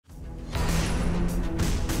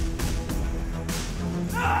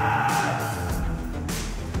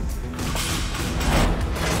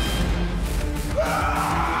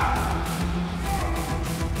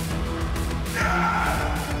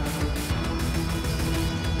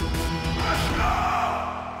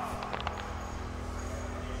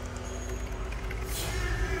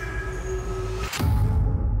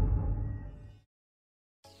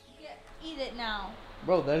Eat it now.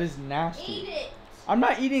 Bro, that is nasty. Eat it. I'm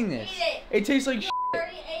not eating this. Eat it. It tastes like you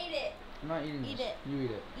already ate it. I'm not eating this. Eat it. You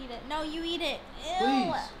eat it. Eat it. No, you eat it. Ew.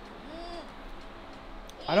 Please.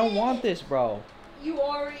 I don't want this, bro. You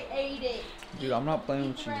already ate it. Dude, I'm not playing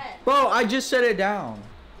with you. Rest. Bro, I just set it down.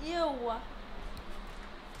 Ew.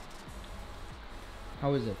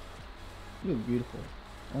 How is it? You look beautiful.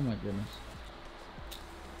 Oh my goodness.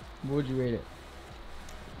 What would you rate it?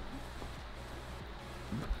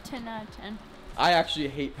 10 out of 10. I actually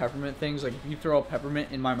hate peppermint things. Like, if you throw a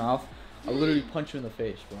peppermint in my mouth, I'll literally punch you in the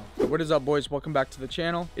face, bro. What is up, boys? Welcome back to the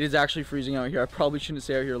channel. It is actually freezing out here. I probably shouldn't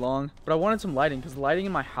stay out here long, but I wanted some lighting because the lighting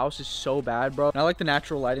in my house is so bad, bro. And I like the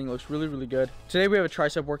natural lighting. It looks really, really good. Today, we have a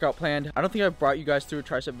tricep workout planned. I don't think I've brought you guys through a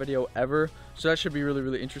tricep video ever, so that should be really,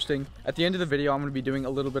 really interesting. At the end of the video, I'm going to be doing a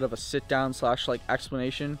little bit of a sit down / like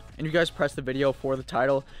explanation. And you guys press the video for the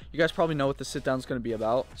title. You guys probably know what the sit down is going to be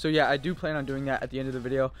about. So yeah, I do plan on doing that at the end of the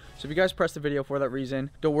video. So if you guys press the video for that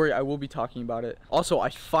reason, don't worry, I will be talking about it. Also,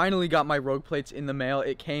 I finally got my Rogue plates in the mail.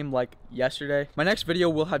 It came like yesterday. My next video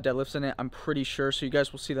will have deadlifts in it, I'm pretty sure, so you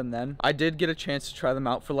guys will see them then. I did get a chance to try them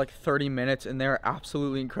out for like 30 minutes and they're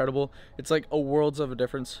absolutely incredible. It's like a worlds of a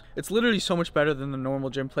difference. It's literally so much better than the normal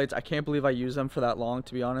gym plates. I can't believe I used them for that long,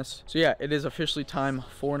 to be honest. So yeah, it is officially time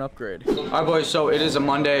for an upgrade. All right, boys, so it is a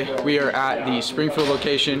Monday. We are at the Springfield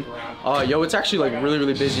location. Yo, it's actually like really,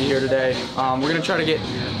 really busy here today. We're gonna try to get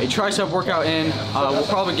a tricep workout in. We'll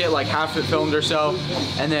probably get like half it filmed or so,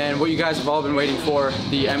 and then what you guys have all been waiting for,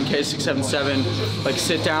 the MK-677 like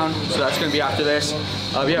sit down. So that's gonna be after this.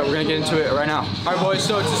 Yeah, we're gonna get into it right now. All right, boys,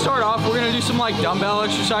 so to start off, we're gonna do some like dumbbell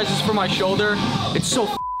exercises for my shoulder. It's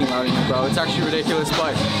so loud in here, bro. It's actually ridiculous,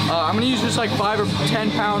 but I'm gonna use just like 5 or 10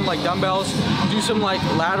 pound like dumbbells, do some like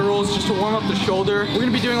laterals just to warm up the shoulder. We're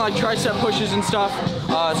gonna be doing like tricep pushes and stuff,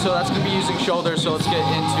 so that's gonna be using shoulder. So let's get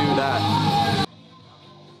into that.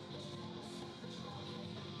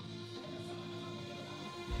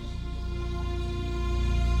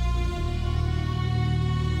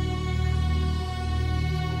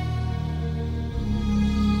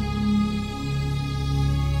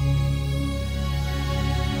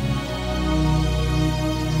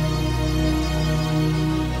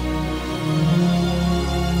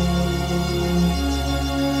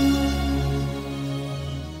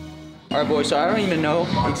 Alright, boys, so I don't even know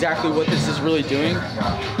exactly what this is really doing,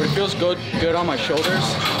 but it feels good on my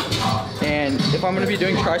shoulders. And if I'm going to be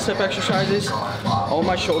doing tricep exercises, I want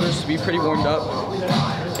my shoulders to be pretty warmed up,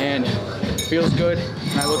 and it feels good,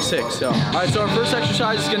 and I look sick. So, alright, so our first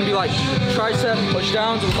exercise is going to be like tricep push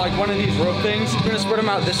downs with like one of these rope things. We're going to spread them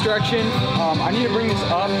out this direction. I need to bring this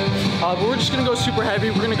up, but we're just going to go super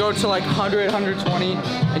heavy. We're going to go to like 100, 120,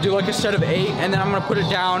 and do like a set of 8, and then I'm going to put it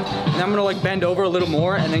down, and then I'm going to like bend over a little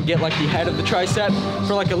more, and then get like the head of the tricep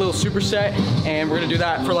for like a little superset, and we're going to do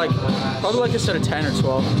that for like probably like a set of 10 or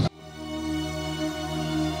 12.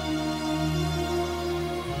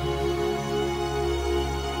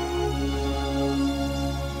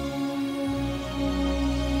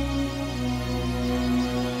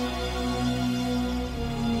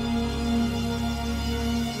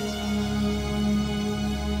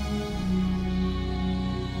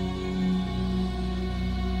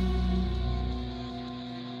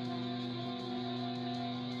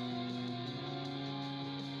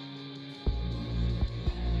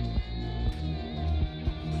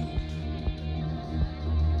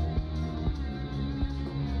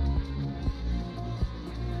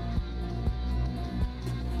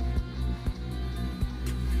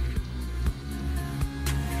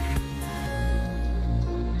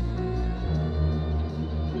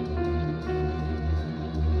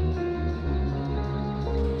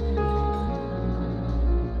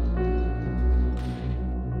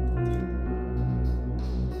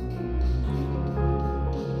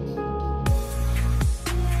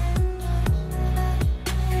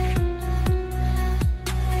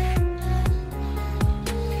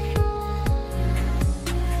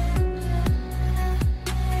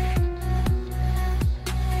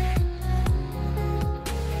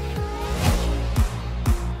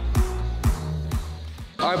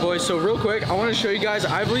 All right, boys, so real quick, I want to show you guys,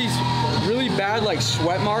 I have these really bad like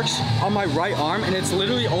sweat marks on my right arm, and it's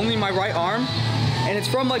literally only my right arm, and it's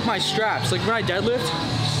from like my straps. Like when I deadlift,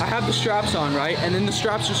 I have the straps on, right? And then the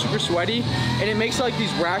straps are super sweaty, and it makes like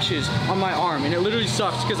these rashes on my arm, and it literally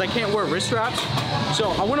sucks because I can't wear wrist straps.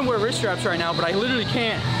 So I want to wear wrist straps right now, but I literally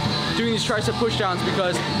can't doing these tricep push downs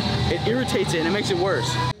because it irritates it and it makes it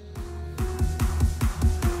worse.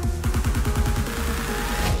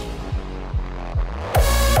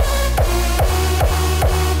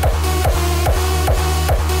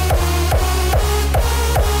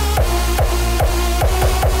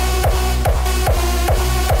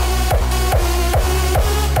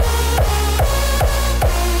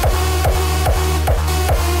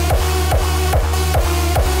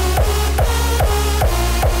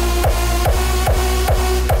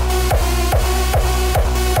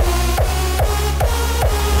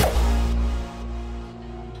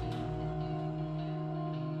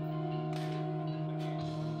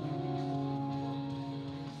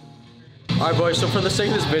 Alright boys, so for the sake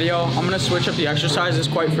of this video, I'm gonna switch up the exercises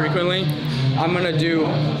quite frequently. I'm gonna do,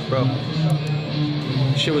 bro,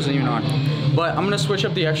 shit wasn't even on. But I'm gonna switch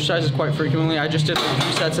up the exercises quite frequently. I just did like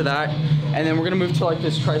 2 sets of that. And then we're gonna move to like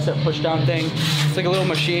this tricep push down thing. It's like a little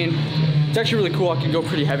machine. It's actually really cool. I can go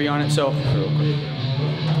pretty heavy on it, so. Real quick.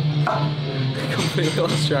 Completely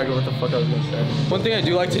lost track of what the fuck I was gonna say. One thing I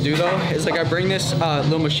do like to do though is like I bring this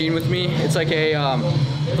little machine with me. It's like a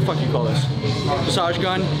what the fuck you call this? Massage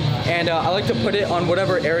gun, and I like to put it on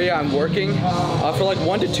whatever area I'm working for like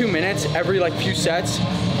 1 to 2 minutes every like few sets,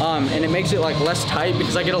 and it makes it like less tight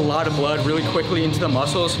because I get a lot of blood really quickly into the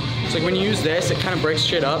muscles. So like when you use this, it kind of breaks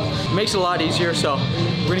shit up. It makes it a lot easier. So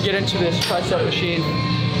we're gonna get into this tricep machine,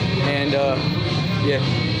 and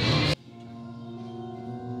yeah.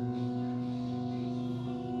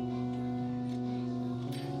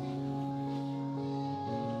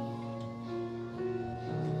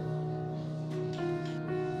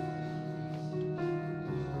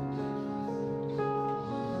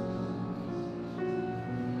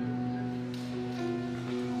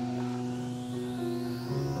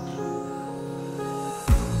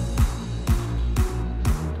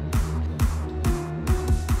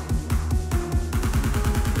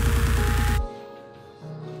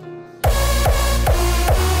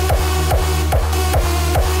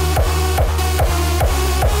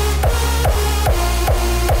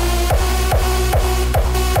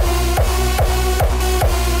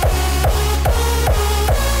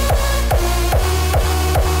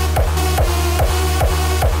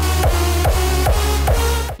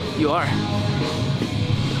 You are.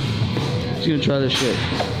 Just gonna try this shit.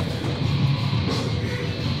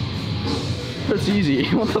 That's easy.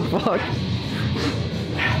 What the fuck?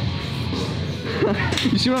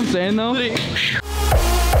 You see what I'm saying though?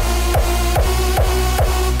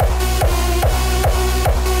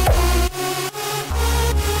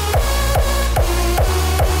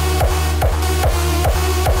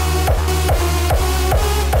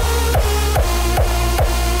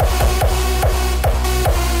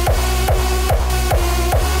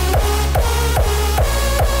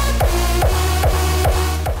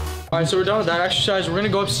 Alright, so we're done with that exercise. We're gonna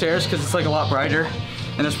go upstairs because it's like a lot brighter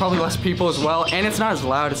and there's probably less people as well, and it's not as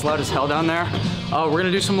loud. It's loud as hell down there. We're gonna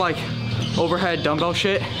do some like overhead dumbbell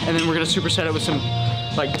shit, and then we're gonna superset it with some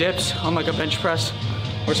like dips on like a bench press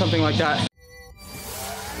or something like that.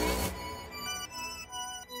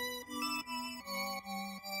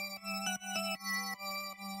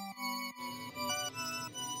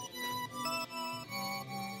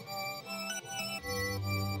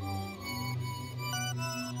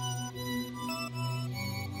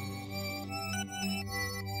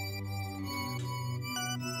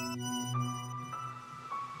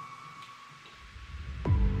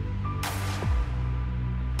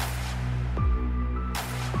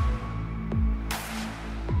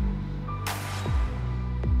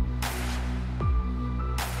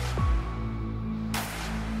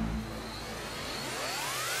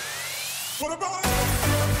 What about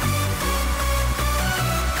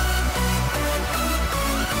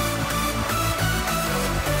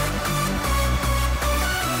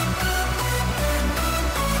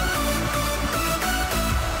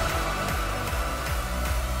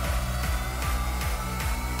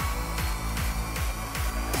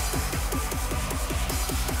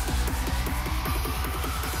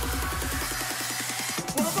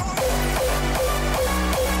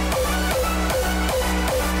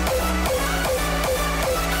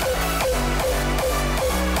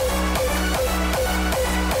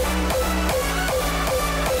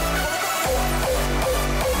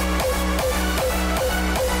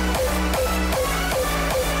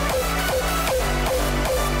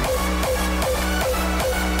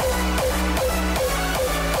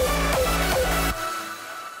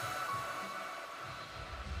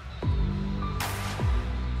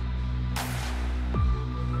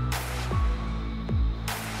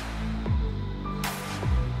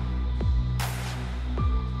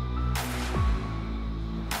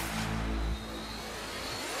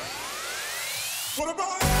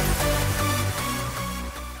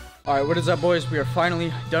Alright, what is up boys? We are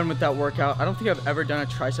finally done with that workout. I don't think I've ever done a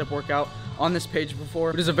tricep workout on this page before.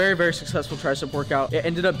 It is a very, very successful tricep workout. It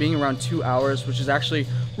ended up being around 2 hours, which is actually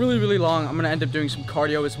really, really long. I'm gonna end up doing some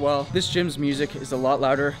cardio as well. This gym's music is a lot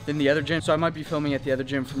louder than the other gym, so I might be filming at the other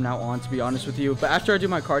gym from now on, to be honest with you. But after I do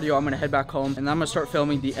my cardio, I'm gonna head back home and I'm gonna start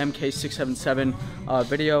filming the MK-677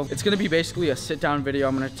 video. It's gonna be basically a sit down video.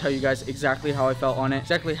 I'm gonna tell you guys exactly how I felt on it,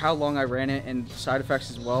 exactly how long I ran it, and side effects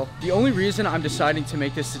as well. The only reason I'm deciding to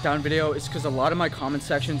make this sit down video is because a lot of my comment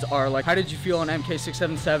sections are like, how did you feel on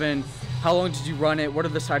MK-677? how long did you run it, what are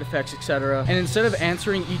the side effects, etc. And instead of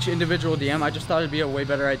answering each individual DM, I just thought it'd be a way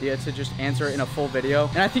better idea to just answer it in a full video.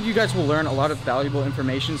 And I think you guys will learn a lot of valuable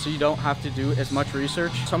information, so you don't have to do as much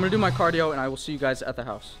research. So I'm gonna do my cardio and I will see you guys at the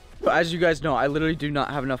house. But as you guys know, I literally do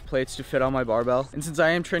not have enough plates to fit on my barbell. And since I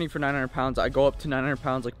am training for 900 pounds, I go up to 900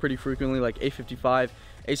 pounds like pretty frequently, like 855,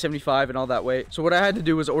 875 and all that weight. So what I had to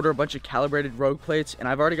do was order a bunch of calibrated Rogue plates, and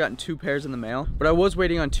I've already gotten 2 pairs in the mail, but I was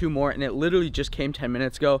waiting on 2 more and it literally just came 10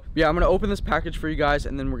 minutes ago. But yeah, I'm gonna open this package for you guys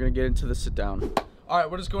and then we're gonna get into the sit down. All right,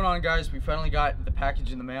 what is going on, guys? We finally got the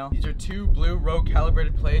package in the mail. These are 2 blue Rogue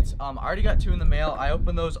calibrated plates. I already got 2 in the mail. I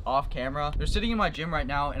opened those off camera. They're sitting in my gym right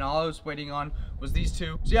now, and all I was waiting on was these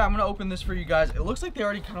 2. So yeah, I'm gonna open this for you guys. It looks like they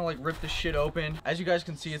already kind of like ripped the shit open. As you guys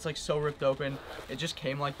can see, it's like so ripped open. It just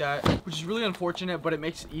came like that, which is really unfortunate, but it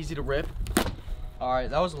makes it easy to rip. All right,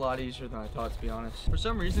 that was a lot easier than I thought, to be honest. For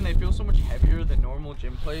some reason, they feel so much heavier than normal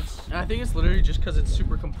gym plates. And I think it's literally just because it's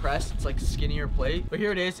super compressed. It's like a skinnier plate. But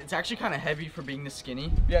here it is. It's actually kind of heavy for being this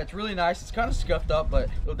skinny. Yeah, it's really nice. It's kind of scuffed up, but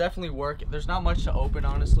it'll definitely work. There's not much to open,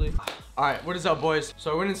 honestly. All right, what is up, boys?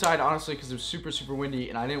 So I went inside, honestly, because it was super, super windy,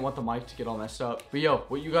 and I didn't want the mic to get all messed up. But yo,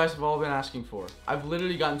 what you guys have all been asking for. I've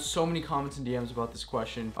literally gotten so many comments and DMs about this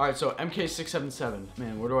question. All right, so MK-677.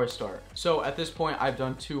 Man, where do I start? So at this point, I've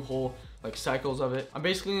done 2 whole like cycles of it. I'm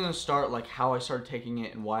basically gonna start like how I started taking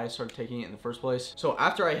it and why I started taking it in the first place. So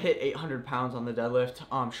after I hit 800 pounds on the deadlift,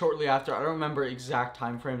 shortly after, I don't remember exact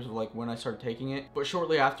time frames of like when I started taking it, but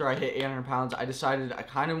shortly after I hit 800 pounds, I decided I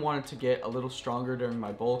kind of wanted to get a little stronger during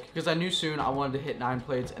my bulk, because I knew soon I wanted to hit 9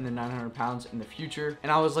 plates and then 900 pounds in the future.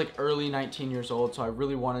 And I was like early 19 years old, so I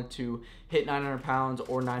really wanted to hit 900 pounds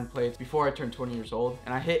or 9 plates before I turned 20 years old.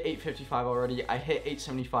 And I hit 855 already. I hit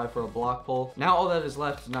 875 for a block pull. Now all that is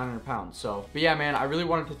left is 900 pounds. So, but yeah, man, I really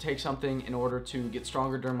wanted to take something in order to get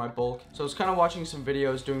stronger during my bulk. So I was kind of watching some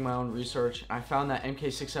videos, doing my own research, and I found that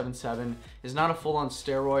MK-677 is not a full-on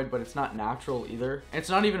steroid, but it's not natural either. And it's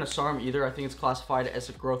not even a SARM either. I think it's classified as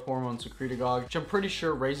a growth hormone secretagogue, which I'm pretty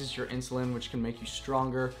sure raises your insulin, which can make you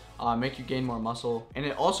stronger, make you gain more muscle. And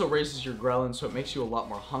it also raises your ghrelin, so it makes you a lot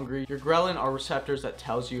more hungry. Your ghrelin are receptors that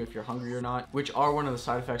tells you if you're hungry or not, which are one of the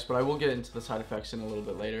side effects, but I will get into the side effects in a little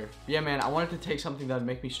bit later. But yeah, man, I wanted to take something that would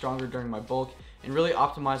make me stronger during my bulk and really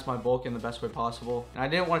optimize my bulk in the best way possible. And I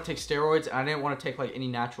didn't want to take steroids, and I didn't want to take like any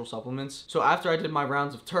natural supplements. So after I did my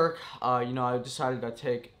rounds of Turk, you know, I decided I'd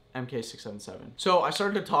take MK-677. So I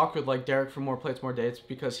started to talk with like Derek from More Plates, More Dates,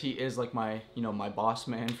 because he is like my, you know, my boss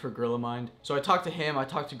man for Gorilla Mind. So I talked to him, I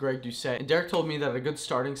talked to Greg Doucette, and Derek told me that a good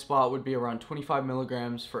starting spot would be around 25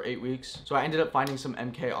 milligrams for 8 weeks. So I ended up finding some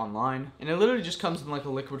MK online, and it literally just comes in like a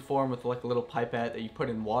liquid form with like a little pipette that you put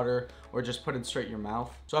in water or just put it straight in your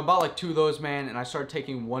mouth. So I bought like 2 of those, man, and I started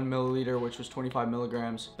taking 1 milliliter, which was 25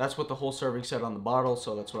 milligrams. That's what the whole serving said on the bottle,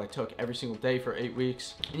 so that's what I took every single day for 8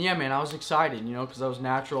 weeks. And yeah, man, I was excited, you know, because I was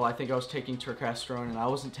natural. I think I was taking turkestrone, and I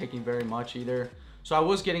wasn't taking very much either. So I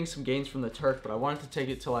was getting some gains from the Turk, but I wanted to take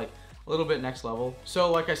it to like a little bit next level.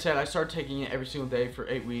 So like I said, I started taking it every single day for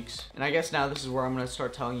 8 weeks. And I guess now this is where I'm going to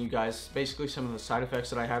start telling you guys basically some of the side effects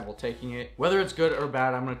that I had while taking it. Whether it's good or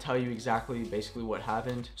bad, I'm going to tell you exactly basically what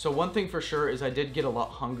happened. So one thing for sure is I did get a lot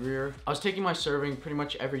hungrier. I was taking my serving pretty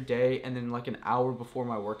much every day, and then like an hour before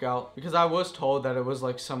my workout, because I was told that it was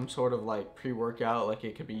like some sort of like pre-workout, like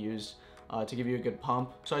it could be used to give you a good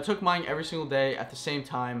pump. So I took mine every single day at the same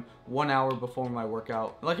time, 1 hour before my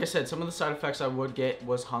workout. Like I said, some of the side effects I would get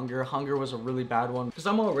was hunger. Hunger was a really bad one because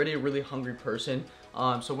I'm already a really hungry person.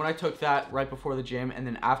 So when I took that right before the gym and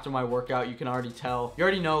then after my workout, you can already tell, you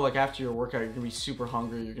already know like after your workout, you're gonna be super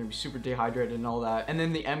hungry, you're gonna be super dehydrated and all that. And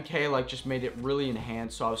then the MK like just made it really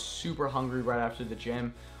enhanced. So I was super hungry right after the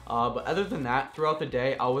gym. But other than that, throughout the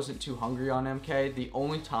day, I wasn't too hungry on MK. The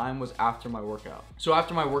only time was after my workout. So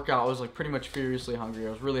after my workout, I was like pretty much furiously hungry. I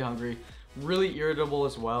was really hungry, really irritable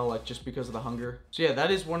as well, like just because of the hunger. So yeah,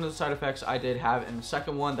 that is one of the side effects I did have. And the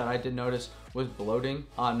second one that I did notice was bloating.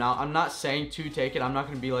 Now I'm not saying to take it. I'm not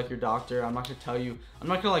going to be like your doctor. I'm not going to tell you, I'm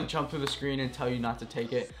not going to like jump through the screen and tell you not to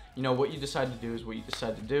take it. You know, what you decide to do is what you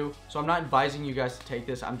decide to do. So I'm not advising you guys to take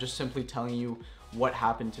this. I'm just simply telling you what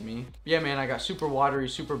happened to me. Yeah, man, I got super watery,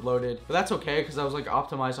 super bloated, but that's okay because I was like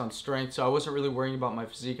optimized on strength, so I wasn't really worrying about my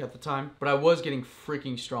physique at the time, but I was getting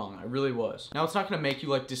freaking strong. I really was. Now it's not gonna make you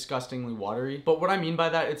like disgustingly watery, but what I mean by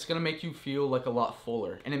that, it's gonna make you feel like a lot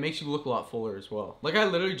fuller, and it makes you look a lot fuller as well. Like I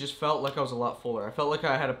literally just felt like I was a lot fuller. I felt like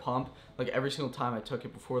I had a pump like every single time I took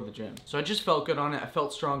it before the gym. So I just felt good on it. I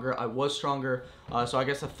felt stronger. I was stronger. So I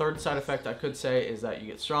guess a third side effect I could say is that you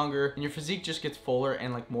get stronger and your physique just gets fuller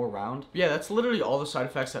and like more round. But yeah, that's literally all the side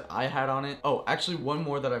effects that I had on it. Oh, actually one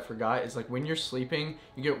more that I forgot is like when you're sleeping,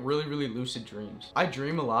 you get really, really lucid dreams. I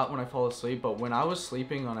dream a lot when I fall asleep, but when I was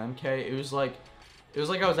sleeping on MK, it was like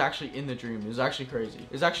I was actually in the dream. It was actually crazy.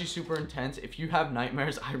 It was actually super intense. If you have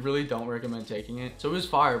nightmares, I really don't recommend taking it. So it was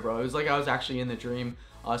fire, bro. It was like I was actually in the dream.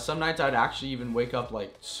 Some nights I'd actually even wake up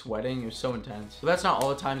like sweating. It was so intense. But that's not all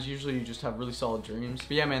the times. Usually you just have really solid dreams.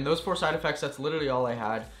 But yeah, man, those 4 side effects, that's literally all I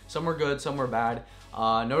had. Some were good, some were bad.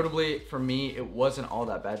 Notably for me, it wasn't all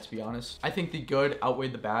that bad, to be honest. I think the good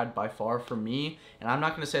outweighed the bad by far for me, and I'm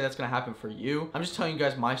not going to say that's going to happen for you. I'm just telling you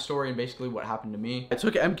guys my story and basically what happened to me. I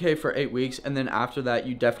took MK for 8 weeks, and then after that,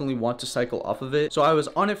 you definitely want to cycle off of it. So I was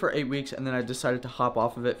on it for 8 weeks, and then I decided to hop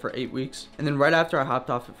off of it for 8 weeks. And then right after I hopped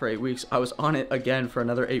off it for 8 weeks, I was on it again for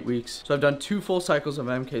another 8 weeks. So I've done 2 full cycles of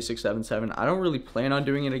MK-677. I don't really plan on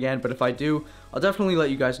doing it again, but if I do, I'll definitely let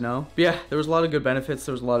you guys know. But yeah, there was a lot of good benefits.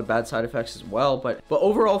 There was a lot of bad side effects as well, but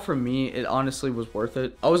overall for me, it honestly was worth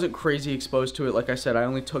it. I wasn't crazy exposed to it. Like I said, I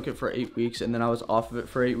only took it for 8 weeks and then I was off of it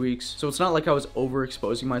for 8 weeks. So it's not like I was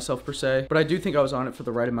overexposing myself per se, but I do think I was on it for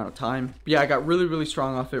the right amount of time. But yeah, I got really, really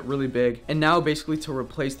strong off it, really big. And now basically to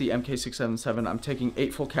replace the MK-677, I'm taking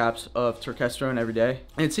 8 full caps of turkesterone every day.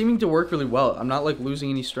 And it's seeming to work really well. I'm not like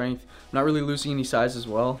losing any strength. I'm not really losing any size as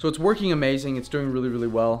well. So it's working amazing. It's doing really, really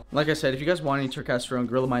well. Like I said, if you guys want any turkesterone,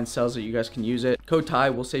 Gorilla Mind sells it. You guys can use it. Code TY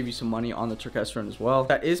will save you some money on the turkesterone as well.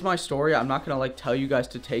 That is my story. I'm not gonna like tell you guys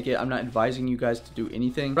to take it. I'm not advising you guys to do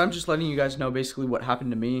anything, but I'm just letting you guys know basically what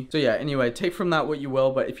happened to me. So yeah, anyway, take from that what you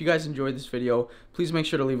will, but if you guys enjoyed this video, please make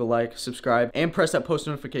sure to leave a like, subscribe, and press that post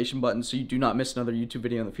notification button so you do not miss another YouTube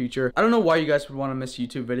video in the future. I don't know why you guys would want to miss a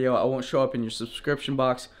YouTube video. I won't show up in your subscription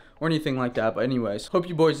box or anything like that, but anyways, hope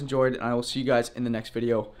you boys enjoyed, and I will see you guys in the next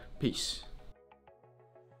video. Peace.